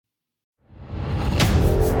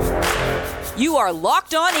You are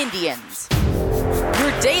Locked On Indians,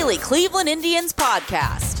 your daily Cleveland Indians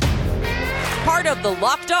podcast. Part of the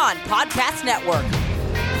Locked On Podcast Network,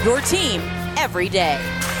 your team every day.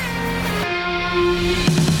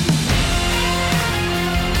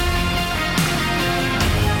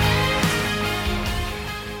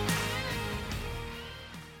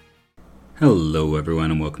 Hello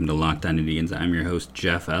everyone and welcome to Locked On Indians. I'm your host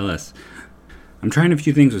Jeff Ellis. I'm trying a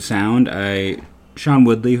few things with sound. Sean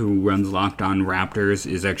Woodley, who runs Locked On Raptors,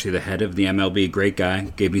 is actually the head of the MLB. Great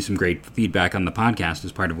guy. Gave me some great feedback on the podcast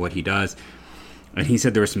as part of what he does. And he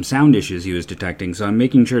said there were some sound issues he was detecting, so I'm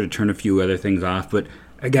making sure to turn a few other things off. But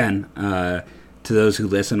again, to those who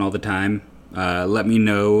listen all the time, let me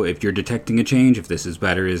know if you're detecting a change, if this is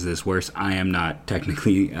better, is this worse. I am not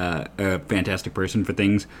technically a fantastic person for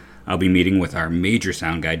things. I'll be meeting with our major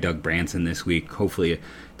sound guy, Doug Branson, this week, hopefully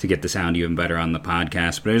to get the sound even better on the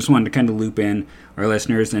podcast. But I just wanted to kind of loop in our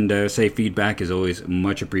listeners and say feedback is always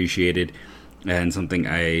much appreciated and something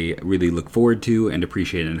I really look forward to and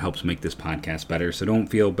appreciate, and helps make this podcast better. So don't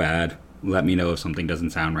feel bad. Let me know if something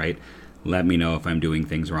doesn't sound right. Let me know if I'm doing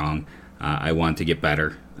things wrong. I want to get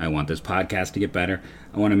better. I want this podcast to get better.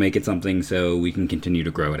 I want to make it something so we can continue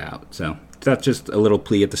to grow it out. So that's just a little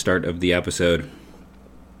plea at the start of the episode.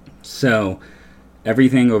 So,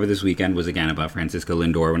 everything over this weekend was again about Francisco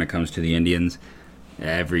Lindor when it comes to the Indians.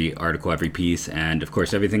 Every article, every piece, and of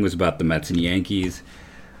course everything was about the Mets and Yankees.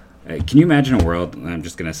 Can you imagine a world, I'm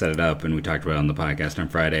just going to set it up, and we talked about it on the podcast on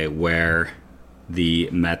Friday, where the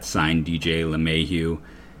Mets signed DJ LeMahieu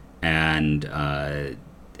and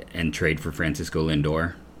trade for Francisco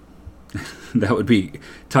Lindor? That would be,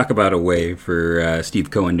 talk about a way for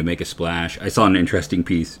Steve Cohen to make a splash. I saw an interesting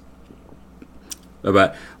piece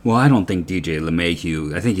about, well, I don't think DJ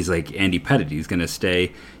LeMahieu, I think he's like Andy Pettitte, he's going to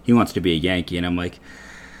stay, he wants to be a Yankee, and I'm like,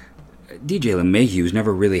 DJ LeMahieu's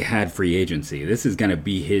never really had free agency. This is going to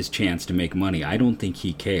be his chance to make money. I don't think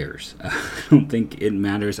he cares. I don't think it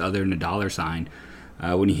matters other than a dollar sign.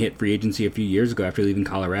 When he hit free agency a few years ago after leaving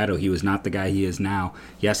Colorado, he was not the guy he is now.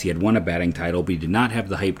 Yes, he had won a batting title, but he did not have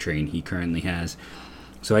the hype train he currently has.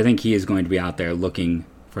 So I think he is going to be out there looking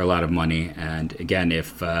for a lot of money, and again,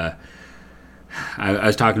 if I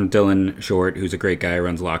was talking to Dylan Short, who's a great guy,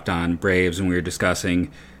 runs Locked On Braves, and we were discussing,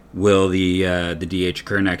 will the DH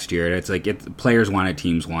occur next year? And it's like, players want it,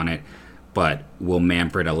 teams want it, but will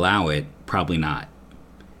Manfred allow it? Probably not.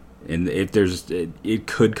 And if it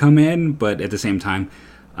could come in, but at the same time,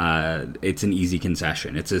 it's an easy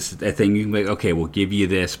concession. It's a thing you can be like, okay, we'll give you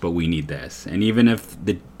this, but we need this. And even if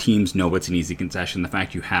the teams know it's an easy concession, the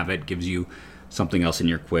fact you have it gives you something else in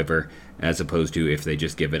your quiver, as opposed to if they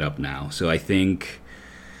just give it up now. So I think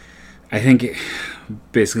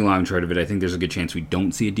basically, long and short of it, I think there's a good chance we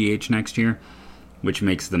don't see a DH next year, which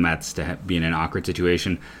makes the Mets to be in an awkward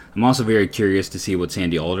situation. I'm also very curious to see what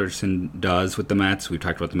Sandy Alderson does with the Mets. We've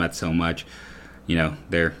talked about the Mets so much. You know,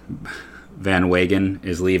 Van Wegen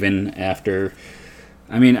is leaving after,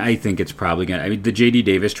 I think it's probably going to, the J.D.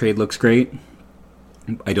 Davis trade looks great.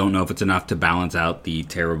 I don't know if it's enough to balance out the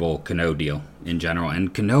terrible Cano deal in general.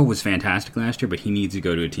 And Cano was fantastic last year, but he needs to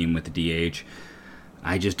go to a team with the DH.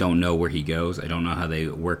 I just don't know where he goes. I don't know how they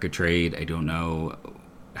work a trade. I don't know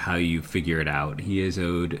how you figure it out. He is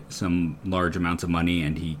owed some large amounts of money,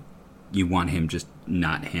 and you want him just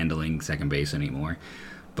not handling second base anymore.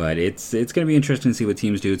 But it's going to be interesting to see what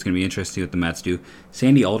teams do. It's going to be interesting to see what the Mets do.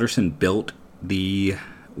 Sandy Alderson built the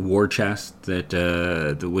war chest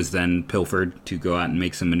that was then pilfered to go out and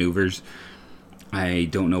make some maneuvers. I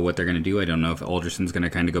don't know what they're going to do. I don't know if Alderson's going to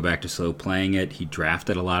kind of go back to slow playing it. He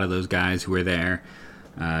drafted a lot of those guys who were there.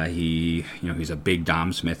 He's a big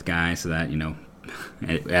Dom Smith guy, so that,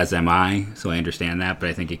 as am I, so I understand that. But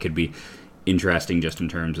I think it could be interesting just in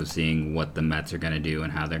terms of seeing what the Mets are going to do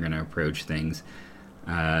and how they're going to approach things.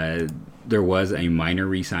 There was a minor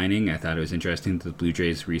re-signing. I thought it was interesting that the Blue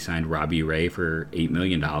Jays re-signed Robbie Ray for $8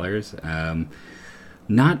 million.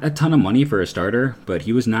 Not a ton of money for a starter, but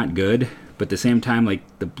he was not good. But at the same time,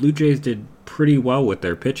 the Blue Jays did pretty well with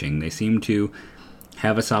their pitching. They seem to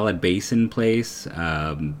have a solid base in place.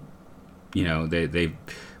 They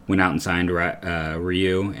went out and signed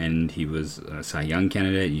Ryu, and he was a Cy Young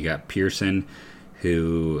candidate. You got Pearson,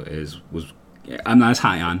 who was I'm not as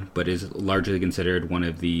high on, but is largely considered one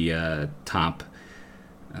of the top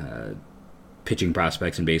pitching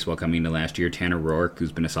prospects in baseball coming into last year. Tanner Roark,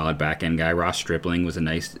 who's been a solid back-end guy. Ross Stripling was a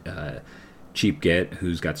nice cheap get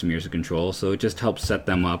who's got some years of control. So it just helps set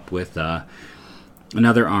them up with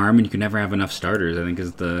another arm, and you can never have enough starters, I think,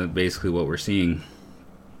 is basically what we're seeing.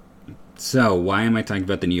 So why am I talking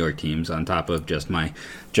about the New York teams on top of just my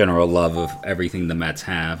general love of everything the Mets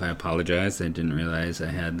have? I apologize. I didn't realize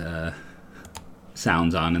I had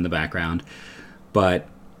sounds on in the background. But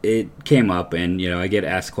it came up, and, I get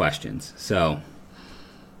asked questions. So,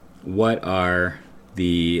 what are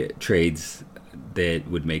the trades that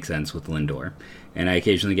would make sense with Lindor? And I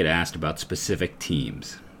occasionally get asked about specific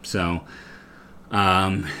teams. So,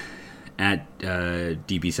 at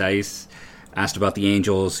DB Sice, asked about the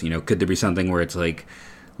Angels. Could there be something where it's like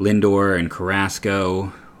Lindor and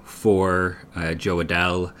Carrasco for Joe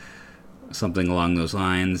Adell, something along those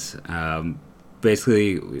lines?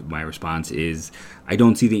 Basically, my response is I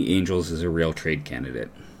don't see the Angels as a real trade candidate.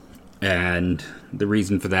 And the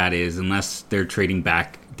reason for that is unless they're trading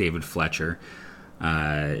back David Fletcher,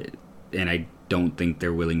 and I don't think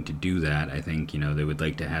they're willing to do that. I think, they would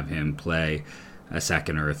like to have him play a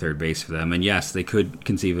second or a third base for them. And yes, they could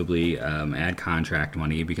conceivably add contract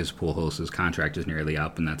money because Pujols' contract is nearly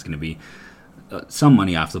up, and that's going to be some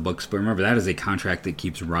money off the books. But remember, that is a contract that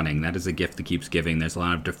keeps running. That is a gift that keeps giving. There's a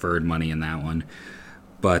lot of deferred money in that one.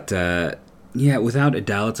 But, without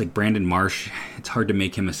Adell, it's like Brandon Marsh. It's hard to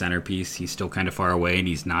make him a centerpiece. He's still kind of far away, and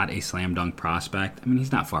he's not a slam dunk prospect. I mean,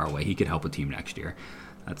 he's not far away. He could help a team next year.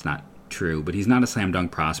 That's not true, but he's not a slam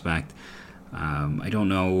dunk prospect. I don't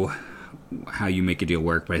know how you make a deal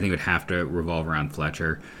work, but I think it would have to revolve around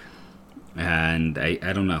Fletcher. And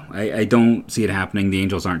I don't know. I don't see it happening. The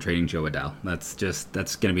Angels aren't trading Joe Adell.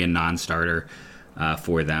 That's going to be a non-starter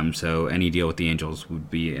for them. So any deal with the Angels would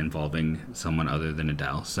be involving someone other than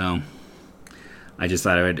Adell. So I just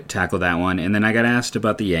thought I would tackle that one. And then I got asked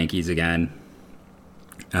about the Yankees again.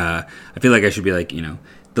 I feel like I should be like,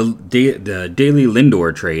 the Daily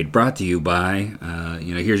Lindor trade brought to you by,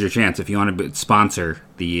 here's your chance. If you want to sponsor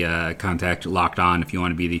the contact Locked On, if you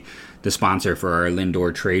want to be the sponsor for our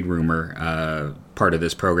Lindor trade rumor part of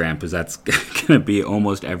this program, because that's going to be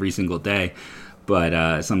almost every single day,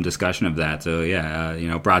 but some discussion of that.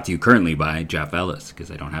 So, brought to you currently by Jeff Ellis,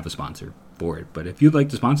 because I don't have a sponsor for it. But if you'd like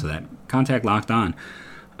to sponsor that, contact Locked On,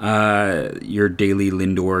 your Daily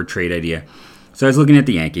Lindor trade idea. So I was looking at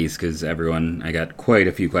the Yankees because I got quite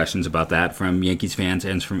a few questions about that from Yankees fans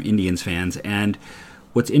and from Indians fans. And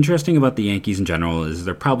what's interesting about the Yankees in general is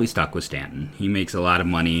they're probably stuck with Stanton. He makes a lot of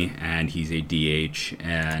money, and he's a DH,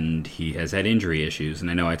 and he has had injury issues. And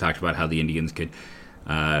I know I talked about how the Indians could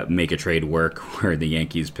make a trade work where the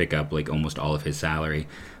Yankees pick up like almost all of his salary.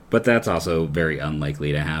 But that's also very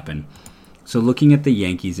unlikely to happen. So looking at the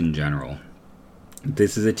Yankees in general,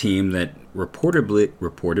 this is a team that reportedly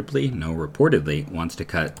wants to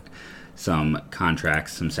cut some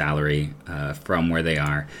contracts, some salary from where they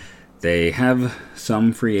are. They have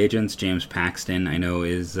some free agents. James Paxton, I know,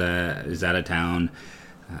 is out of town.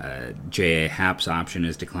 J.A. Happ's option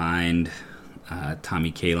is declined.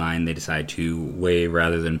 Tommy Kaline, they decide to waive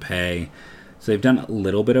rather than pay. So they've done a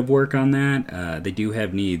little bit of work on that. They do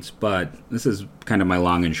have needs, but this is kind of my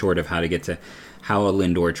long and short of how to get to how a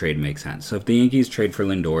Lindor trade makes sense. So if the Yankees trade for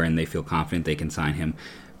Lindor and they feel confident they can sign him,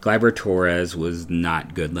 Gleyber Torres was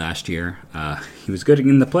not good last year. He was good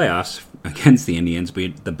in the playoffs against the Indians,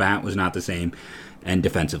 but the bat was not the same, and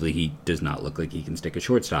defensively he does not look like he can stick a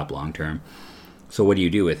shortstop long term. So what do you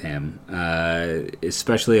do with him?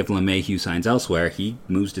 Especially if LeMahieu signs elsewhere, he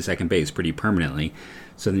moves to second base pretty permanently.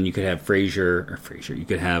 So then you could have you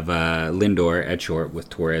could have Lindor at short with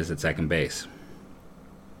Torres at second base.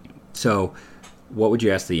 So what would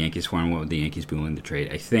you ask the Yankees for, and what would the Yankees be willing to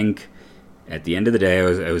trade? I think at the end of the day,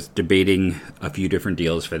 I was debating a few different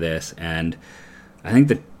deals for this, and I think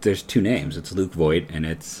that there's two names. It's Luke Voit and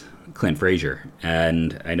it's Clint Frazier.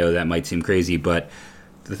 And I know that might seem crazy, but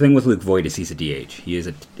the thing with Luke Voit is he's a DH. He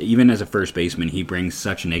is even as a first baseman, he brings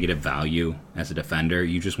such negative value as a defender.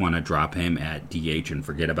 You just want to drop him at DH and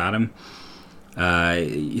forget about him.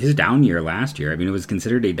 His down year last year, it was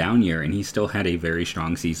considered a down year, and he still had a very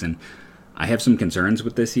strong season. I have some concerns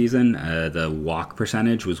with this season. The walk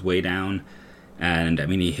percentage was way down, and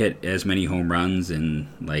he hit as many home runs in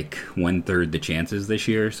like 1/3 the chances this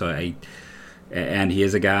year. And he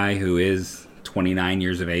is a guy who is 29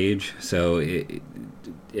 years of age,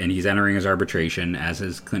 and he's entering his arbitration, as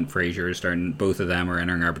is Clint Frazier. Both of them are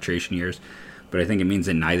entering arbitration years, but I think it means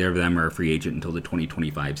that neither of them are a free agent until the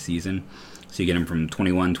 2025 season. So you get him from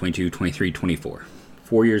 21, 22, 23, 24.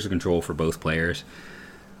 4 years of control for both players.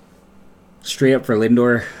 Straight up for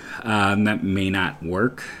Lindor, that may not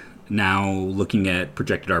work. Now, looking at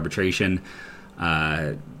projected arbitration,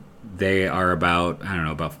 they are about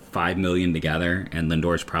 $5 million together, and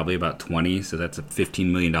Lindor's probably about 20, so that's a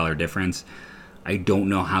 $15 million difference. I don't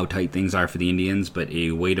know how tight things are for the Indians, but a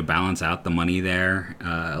way to balance out the money there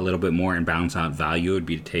a little bit more and balance out value would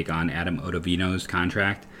be to take on Adam Ottavino's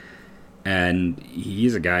contract. And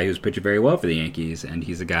he's a guy who's pitched very well for the Yankees, and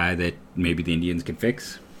he's a guy that maybe the Indians could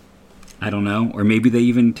fix. I don't know. Or maybe they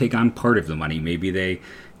even take on part of the money. Maybe the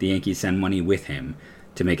Yankees send money with him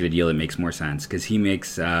to make it a deal that makes more sense. Because he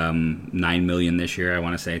makes $9 million this year, I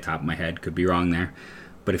want to say, top of my head. Could be wrong there.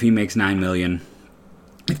 But if he makes $9 million,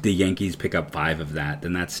 if the Yankees pick up 5 of that,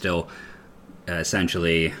 then that's still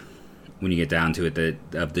essentially, when you get down to it,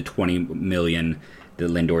 of the $20 million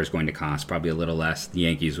that Lindor is going to cost, probably a little less, the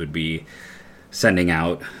Yankees would be sending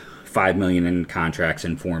out $5 million in contracts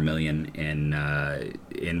and $4 million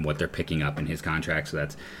in what they're picking up in his contract. So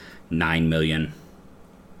that's $9 million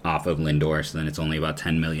off of Lindor. So then it's only about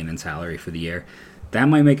 $10 million in salary for the year. That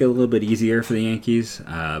might make it a little bit easier for the Yankees.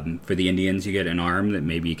 For the Indians, you get an arm that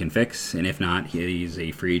maybe you can fix, and if not, he's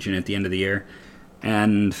a free agent at the end of the year.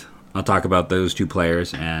 And I'll talk about those 2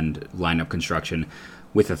 players and lineup construction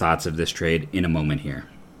with the thoughts of this trade in a moment here.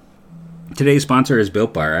 Today's sponsor is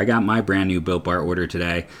Built Bar. I got my brand new Built Bar order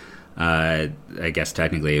today. I guess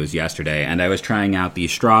technically it was yesterday, and I was trying out the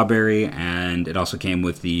strawberry, and it also came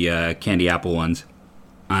with the candy apple ones.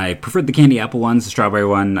 I preferred the candy apple ones. The strawberry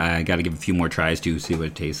one, I got to give a few more tries to see what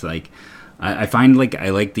it tastes like. I find I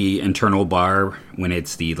like the internal bar when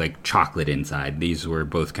it's the chocolate inside. These were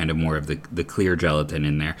both kind of more of the clear gelatin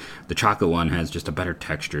in there. The chocolate one has just a better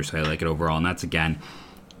texture, so I like it overall. And that's, again,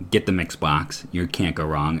 get the mix box. You can't go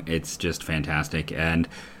wrong. It's just fantastic. And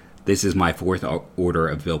this is my 4th order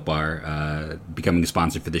of Built Bar. Becoming a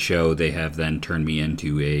sponsor for the show, they have then turned me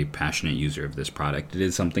into a passionate user of this product. It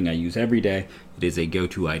is something I use every day. It is a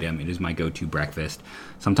go-to item. It is my go-to breakfast.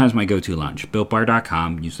 Sometimes my go-to lunch.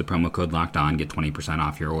 BuiltBar.com. Use the promo code LOCKEDON. Get 20%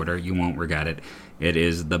 off your order. You won't regret it. It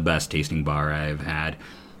is the best tasting bar I've had.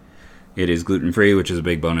 It is gluten-free, which is a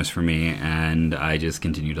big bonus for me, and I just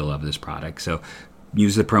continue to love this product. So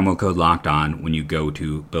use the promo code LOCKEDON when you go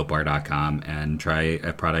to BuiltBar.com and try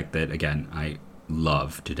a product that, again, I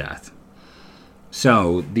love to death.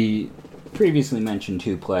 So, the previously mentioned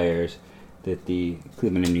 2 players that the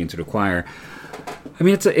Cleveland Indians would acquire, I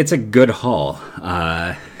mean, it's a good haul.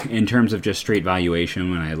 In terms of just straight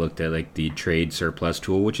valuation, when I looked at the trade surplus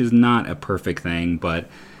tool, which is not a perfect thing, but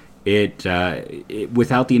it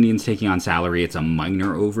without the Indians taking on salary, it's a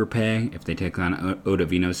minor overpay. If they take on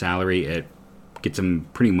Ottavino's salary, it gets them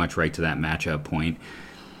pretty much right to that matchup point.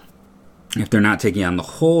 If they're not taking on the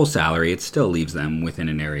whole salary, it still leaves them within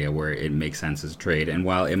an area where it makes sense as a trade. And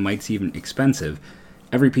while it might seem expensive,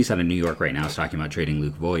 every piece out of New York right now is talking about trading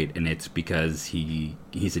Luke Voit, and it's because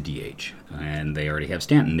he's a DH, and they already have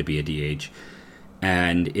Stanton to be a DH.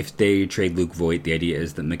 And if they trade Luke Voit, the idea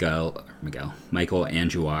is that Michael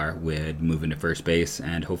Andujar would move into first base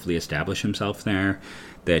and hopefully establish himself there.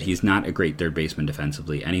 That he's not a great third baseman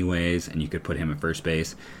defensively anyways, and you could put him at first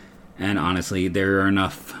base. And honestly, there are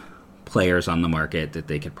enough players on the market that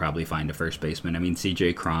they could probably find a first baseman. I mean,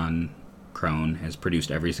 CJ Cron has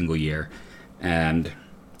produced every single year and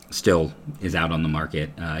still is out on the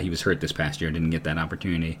market. He was hurt this past year, didn't get that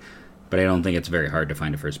opportunity. But I don't think it's very hard to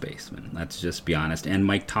find a first baseman. Let's just be honest. And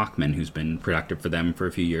Mike Tauchman, who's been productive for them for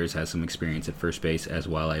a few years, has some experience at first base as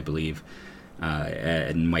well, I believe.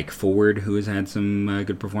 And Mike Ford, who has had some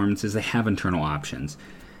good performances. They have internal options.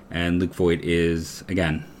 And Luke Voit is,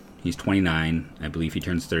 again, he's 29. I believe he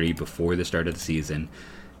turns 30 before the start of the season.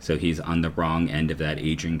 So he's on the wrong end of that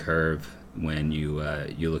aging curve when you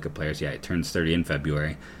look at players. Yeah, it turns 30 in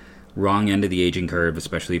February. Wrong end of the aging curve,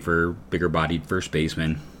 especially for bigger-bodied first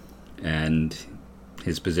baseman. And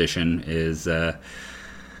his position is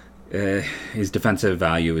his defensive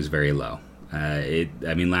value is very low.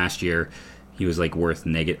 Last year he was worth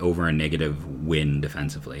over a negative win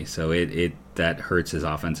defensively, so that hurts his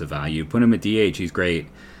offensive value. Put him at DH, he's great.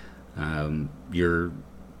 Like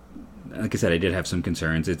I said, I did have some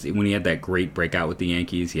concerns. It's when he had that great breakout with the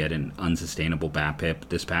Yankees, he had an unsustainable BABIP.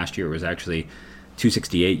 This past year it was actually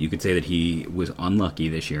 268. You could say that he was unlucky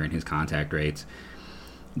this year in his contact rates.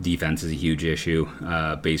 Defense is a huge issue.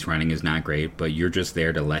 Base running is not great, but you're just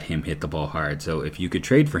there to let him hit the ball hard. So if you could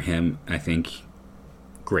trade for him, I think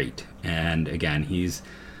great. And again, he's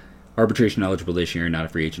arbitration eligible this year, not a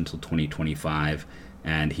free agent until 2025,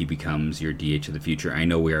 and he becomes your DH of the future. I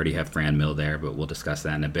know we already have Fran Mill there, but we'll discuss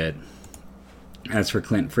that in a bit. As for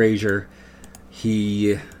Clint Frazier,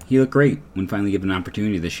 he looked great when finally given an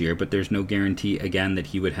opportunity this year, but there's no guarantee, again, that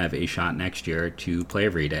he would have a shot next year to play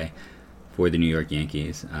every day for the New York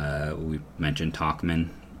Yankees. We mentioned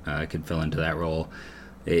Tauchman could fill into that role.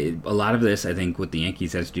 A lot of this, I think, what the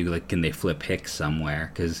Yankees has to do, can they flip Hicks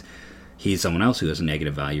somewhere? Because he's someone else who has a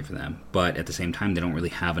negative value for them. But at the same time, they don't really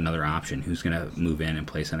have another option. Who's going to move in and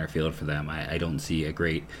play center field for them? I don't see a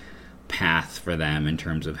great path for them in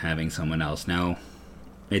terms of having someone else. Now,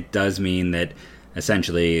 it does mean that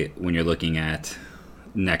essentially when you're looking at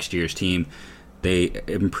next year's team, They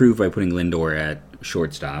improve by putting Lindor at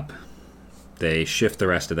shortstop. They shift the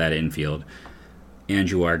rest of that infield.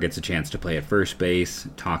 Andujar gets a chance to play at first base.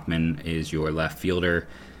 Tauchman is your left fielder.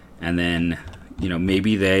 And then,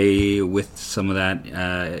 maybe they, with some of that,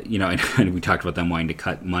 and we talked about them wanting to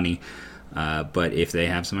cut money, but if they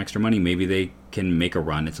have some extra money, maybe they can make a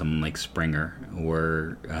run at someone like Springer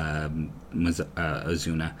or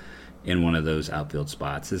Ozuna in one of those outfield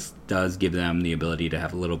spots. This does give them the ability to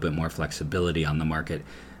have a little bit more flexibility on the market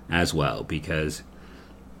as well, because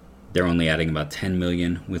they're only adding about $10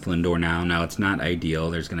 million with Lindor now. Now, it's not ideal.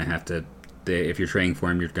 There's going to have to, if you're trading for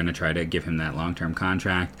him, you're going to try to give him that long-term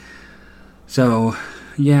contract. So,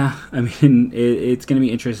 yeah, it's going to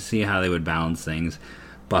be interesting to see how they would balance things.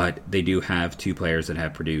 But they do have two players that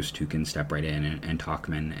have produced who can step right in, and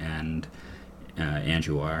Tauchman and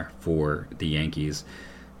Andujar for the Yankees.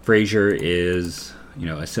 Frazier is,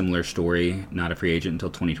 a similar story, not a free agent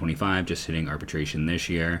until 2025, just hitting arbitration this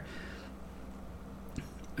year.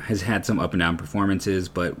 Has had some up and down performances,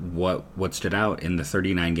 but what stood out in the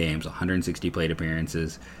 39 games, 160 plate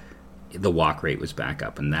appearances, the walk rate was back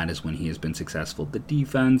up, and that is when he has been successful. The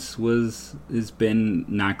defense has been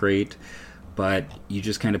not great, but you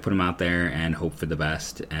just kind of put him out there and hope for the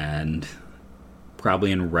best, and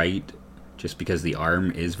probably in right, just because the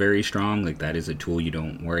arm is very strong, like that is a tool you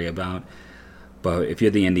don't worry about. But if you're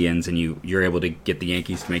the Indians and you're able to get the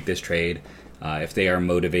Yankees to make this trade, if they are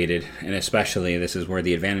motivated, and especially this is where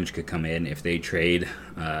the advantage could come in, if they trade,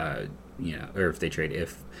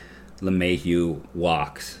 if LeMahieu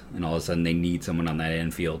walks and all of a sudden they need someone on that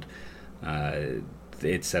infield,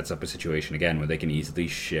 it sets up a situation again where they can easily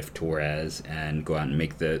shift Torres and go out and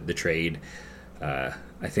make the trade. I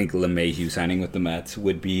think LeMahieu signing with the Mets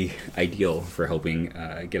would be ideal for helping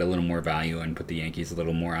get a little more value and put the Yankees a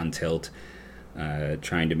little more on tilt.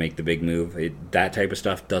 Trying to make the big move. That type of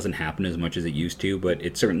stuff doesn't happen as much as it used to, but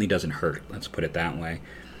it certainly doesn't hurt. Let's put it that way.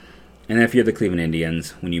 And if you're the Cleveland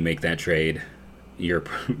Indians, when you make that trade, you're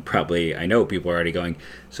probably, I know people are already going,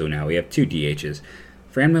 so now we have two DHs.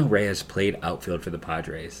 Franmil Reyes played outfield for the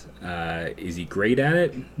Padres. Is he great at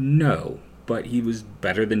it? No, but he was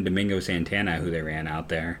better than Domingo Santana, who they ran out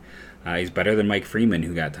there. He's better than Mike Freeman,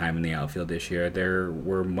 who got time in the outfield this year. There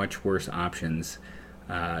were much worse options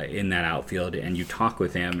in that outfield, and you talk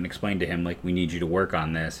with him and explain to him, like, we need you to work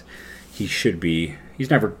on this. He's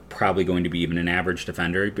never probably going to be even an average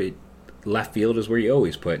defender, but left field is where you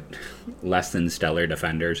always put less than stellar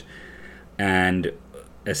defenders. And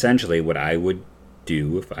essentially what I would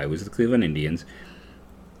do if I was the Cleveland Indians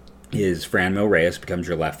is Franmil Reyes becomes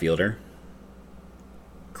your left fielder,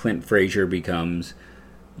 Clint Frazier becomes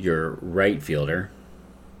your right fielder,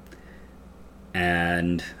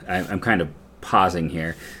 and I'm kind of pausing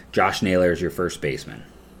here. Josh Naylor is your first baseman.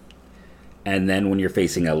 And then when you're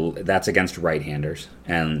facing that's against right-handers,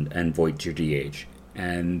 and Voit your DH.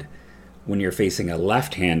 And when you're facing a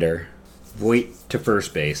left-hander, Voit to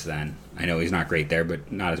first base then. I know he's not great there,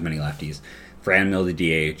 but not as many lefties. Franmil to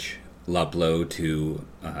DH, Luplow to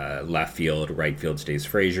left field, right field stays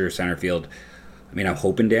Frazier, center field. I'm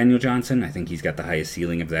hoping Daniel Johnson. I think he's got the highest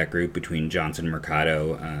ceiling of that group between Johnson,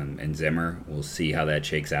 Mercado, and Zimmer. We'll see how that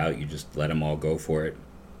shakes out. You just let them all go for it.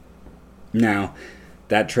 Now,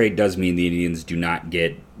 that trade does mean the Indians do not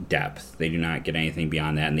get depth. They do not get anything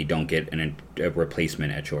beyond that, and they don't get a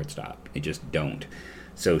replacement at shortstop. They just don't.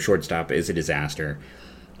 So shortstop is a disaster.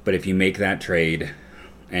 But if you make that trade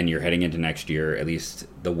and you're heading into next year, at least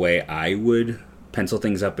the way I would pencil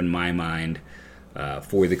things up in my mind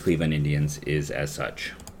for the Cleveland Indians is as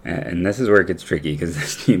such. And this is where it gets tricky, because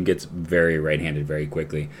this team gets very right-handed very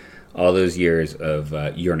quickly. All those years of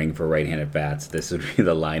yearning for right-handed bats, this would be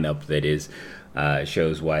the lineup that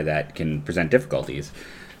shows why that can present difficulties.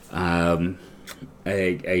 I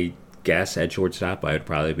guess at shortstop, I would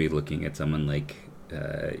probably be looking at someone like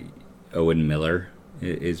Owen Miller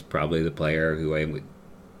is probably the player who I would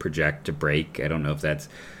project to break. I don't know if that's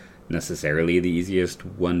necessarily the easiest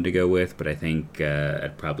one to go with, but I think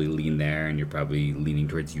I'd probably lean there, and you're probably leaning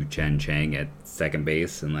towards Yu-Chen Chang at second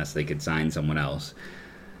base unless they could sign someone else.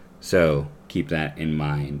 So keep that in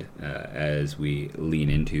mind as we lean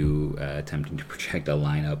into attempting to project a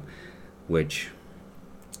lineup, which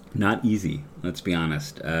not easy, let's be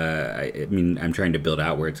honest. I'm trying to build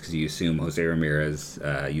outwards because you assume Jose Ramirez,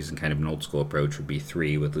 using kind of an old school approach, would be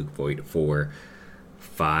 3 with Luke Voit at 4.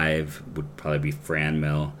 5 would probably be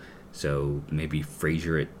Franmil. So maybe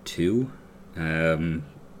Frazier at 2.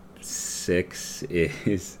 6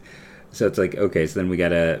 is... So it's like, okay, so then we got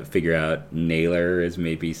to figure out Naylor is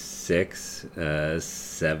maybe 6.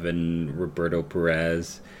 7, Roberto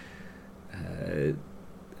Perez.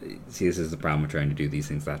 see, this is the problem with trying to do these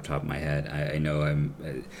things off the top of my head. I know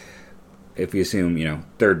if you assume,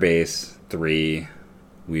 third base, 3,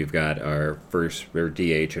 we've got our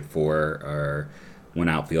DH at 4, our one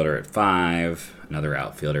outfielder at 5, another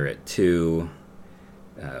outfielder at 2,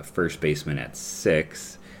 first baseman at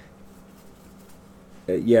 6.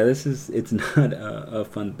 It's not a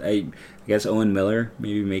fun. I guess Owen Miller,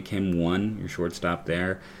 maybe make him 1, your shortstop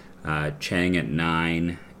there. Chang at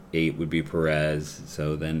 9, 8 would be Perez.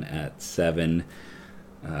 So then at 7,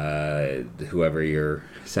 whoever your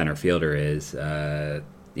center fielder is,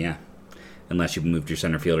 unless you've moved your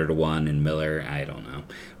center fielder to 1 and Miller, I don't know.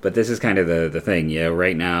 But this is kind of the thing. Yeah,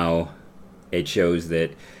 right now it shows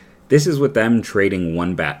that this is with them trading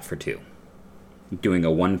 1 bat for 2. Doing a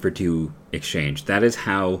 1-for-2 exchange. That is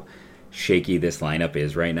how shaky this lineup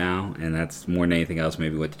is right now, and that's more than anything else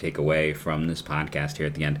maybe what to take away from this podcast here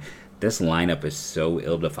at the end. This lineup is so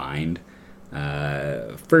ill-defined.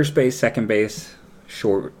 First base, second base,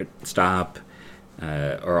 shortstop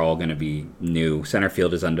are all going to be new. Center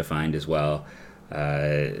field is undefined as well.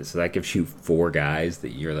 So that gives you 4 guys that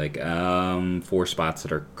you're like, 4 spots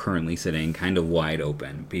that are currently sitting kind of wide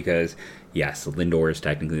open. Because, yes, Lindor is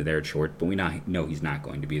technically there at short, but we know he's not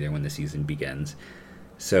going to be there when the season begins.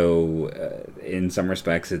 So, in some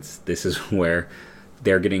respects, this is where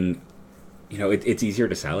they're getting, it's easier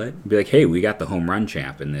to sell it. Be like, hey, we got the home run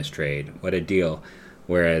champ in this trade. What a deal.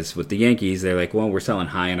 Whereas with the Yankees, they're like, well, we're selling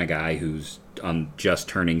high on a guy who's just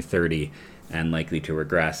turning 30 and likely to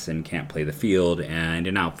regress and can't play the field, and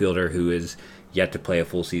an outfielder who is yet to play a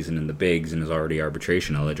full season in the bigs and is already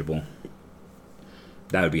arbitration eligible.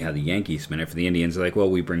 That would be how the Yankees spin it. For the Indians, they're like, well,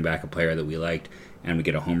 we bring back a player that we liked, and we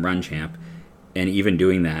get a home run champ. And even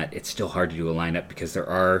doing that, it's still hard to do a lineup because there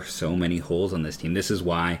are so many holes on this team. This is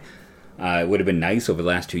why it would have been nice over the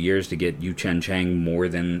last 2 years to get Yu-Cheng Chang more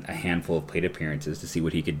than a handful of plate appearances to see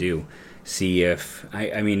what he could do. See if,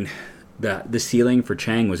 the ceiling for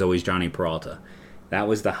Chang was always Johnny Peralta. That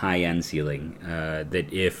was the high-end ceiling.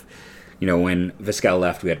 That if, when Vizquel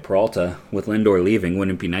left, we had Peralta. With Lindor leaving,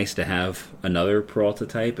 wouldn't it be nice to have another Peralta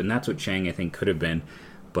type? And that's what Chang, I think, could have been.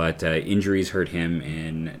 But injuries hurt him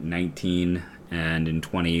in 19, and in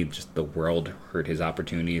 20, just the world hurt his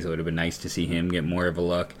opportunities. It would have been nice to see him get more of a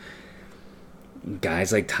look.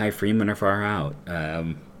 Guys like Ty Freeman are far out.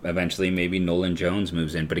 Eventually, maybe Nolan Jones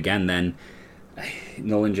moves in. But again, then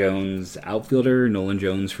Nolan Jones outfielder, Nolan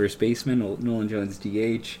Jones first baseman, Nolan Jones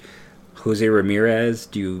DH, Jose Ramirez,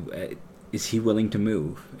 is he willing to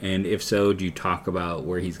move? And if so, do you talk about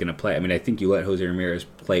where he's going to play? I think you let Jose Ramirez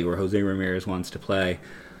play where Jose Ramirez wants to play.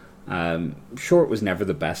 Short was never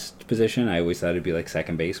the best position. I always thought it'd be like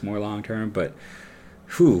second base more long term, but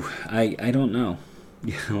I don't know.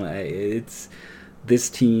 It's this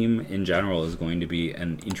team in general is going to be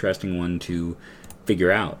an interesting one to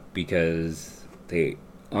figure out because they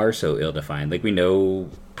are so ill-defined. Like, we know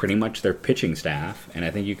pretty much their pitching staff, and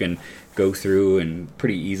I think you can go through and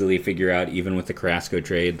pretty easily figure out, even with the Carrasco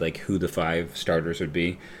trade, like who the 5 starters would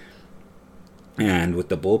be. And with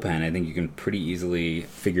the bullpen, I think you can pretty easily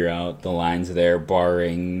figure out the lines there,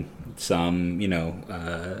 barring some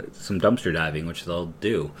dumpster diving, which they'll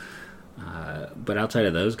do. But outside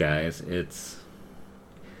of those guys, it's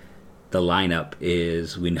the lineup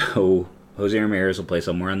is, we know Jose Ramirez will play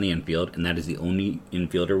somewhere on the infield, and that is the only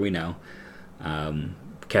infielder we know.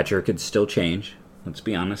 Catcher could still change. Let's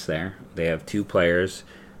be honest there. They have 2 players,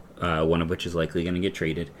 one of which is likely going to get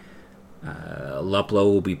traded.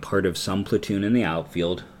 Luplow will be part of some platoon in the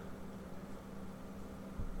outfield.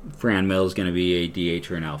 Fran Mill is going to be a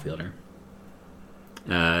DH or an outfielder.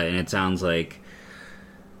 And it sounds like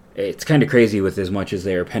it's kind of crazy with as much as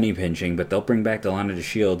they're penny pinching, but they'll bring back Delano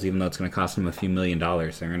DeShields, even though it's going to cost them a few $1 million.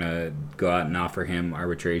 They're going to go out and offer him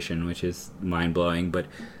arbitration, which is mind-blowing, but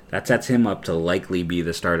that sets him up to likely be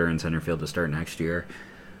the starter in center field to start next year,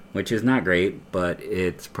 which is not great, but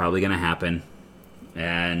it's probably going to happen.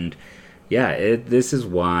 And this is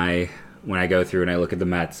why when I go through and I look at the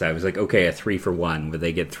Mets, I was like, okay, a 3-for-1, where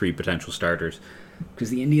they get 3 potential starters.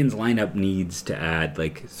 Because the Indians lineup needs to add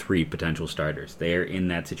like 3 potential starters. They are in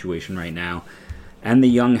that situation right now. And the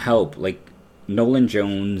young help, like Nolan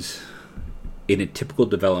Jones, in a typical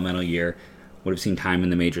developmental year, would have seen time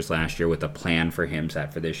in the majors last year with a plan for him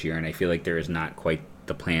set for this year. And I feel like there is not quite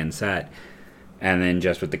the plan set. And then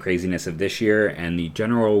just with the craziness of this year and the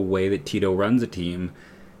general way that Tito runs a team,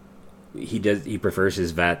 he prefers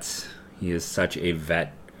his vets. He is such a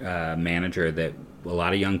vet manager that a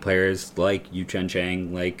lot of young players like Yu-Cheng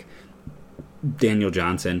Chang, like Daniel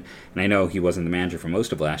Johnson, and I know he wasn't the manager for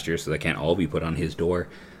most of last year, so they can't all be put on his door,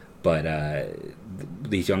 But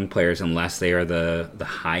these young players, unless they are the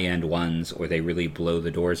high-end ones or they really blow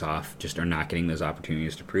the doors off, just are not getting those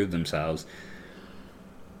opportunities to prove themselves.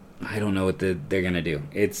 I don't know what they're going to do.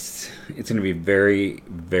 It's going to be very,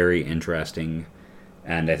 very interesting.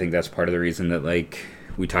 And I think that's part of the reason that, like,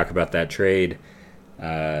 we talk about that trade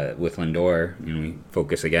with Lindor. You know, we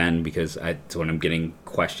focus again because it's what I'm getting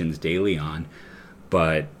questions daily on.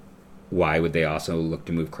 But why would they also look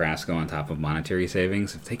to move Carrasco on top of monetary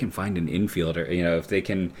savings? If they can find an infielder, you know, if they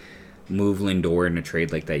can move Lindor in a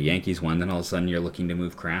trade like that Yankees one, then all of a sudden you're looking to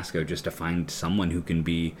move Carrasco just to find someone who can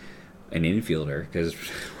be an infielder, because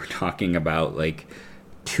we're talking about like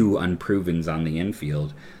two unprovens on the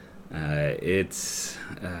infield. It's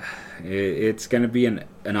going to be an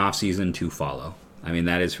off-season to follow. I mean,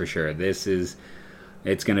 that is for sure. It's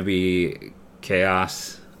going to be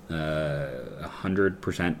chaos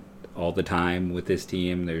 100% all the time with this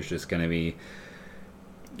team. There's just going to be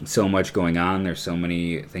so much going on. There's so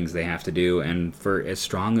many things they have to do. And for as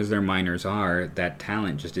strong as their minors are, that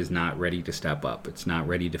talent just is not ready to step up. It's not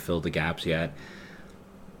ready to fill the gaps yet.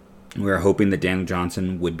 We were hoping that Daniel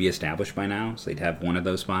Johnson would be established by now, so they'd have one of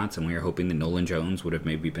those spots, and we were hoping that Nolan Jones would have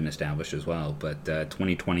maybe been established as well. But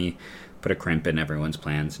 2020 put a crimp in everyone's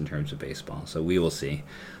plans in terms of baseball, so we will see.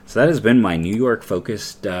 So that has been my New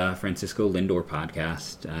York-focused Francisco Lindor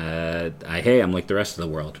podcast. I'm like the rest of the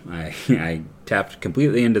world. I tapped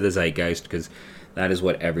completely into the zeitgeist because that is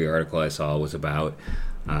what every article I saw was about.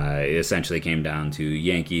 It essentially came down to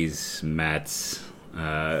Yankees, Mets,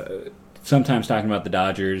 sometimes talking about the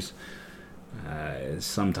Dodgers,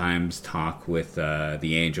 sometimes talk with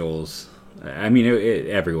the Angels. I mean,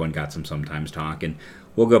 everyone got some sometimes talk, and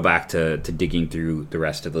we'll go back to digging through the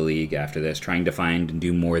rest of the league after this, trying to find and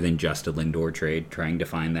do more than just a Lindor trade, trying to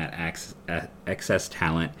find that excess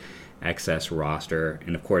talent, excess roster,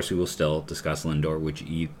 and of course we will still discuss Lindor,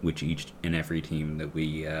 which each and every team that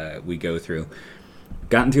we go through.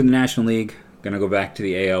 Gotten through the National League, going to go back to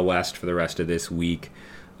the AL West for the rest of this week.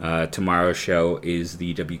 Tomorrow's show is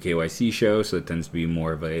the WKYC show, so it tends to be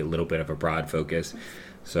more of a little bit of a broad focus.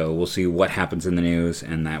 So we'll see what happens in the news,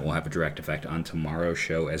 and that will have a direct effect on tomorrow's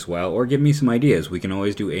show as well. Or give me some ideas. We can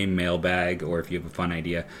always do a mailbag, or if you have a fun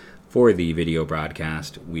idea for the video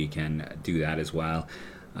broadcast, we can do that as well.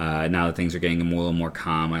 Now that things are getting a little more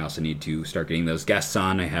calm, I also need to start getting those guests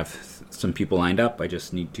on. I have some people lined up. I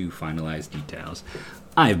just need to finalize details.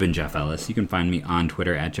 I've been Jeff Ellis. You can find me on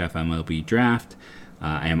Twitter at JeffMLBDraft.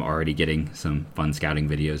 I am already getting some fun scouting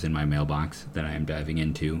videos in my mailbox that I am diving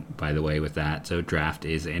into, by the way, with that. So draft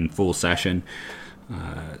is in full session.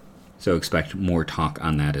 So expect more talk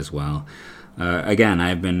on that as well. Again,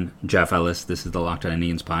 I've been Jeff Ellis. This is the Locked On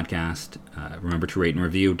Indians podcast. Remember to rate and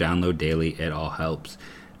review, download daily. It all helps.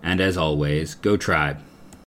 And as always, go Tribe.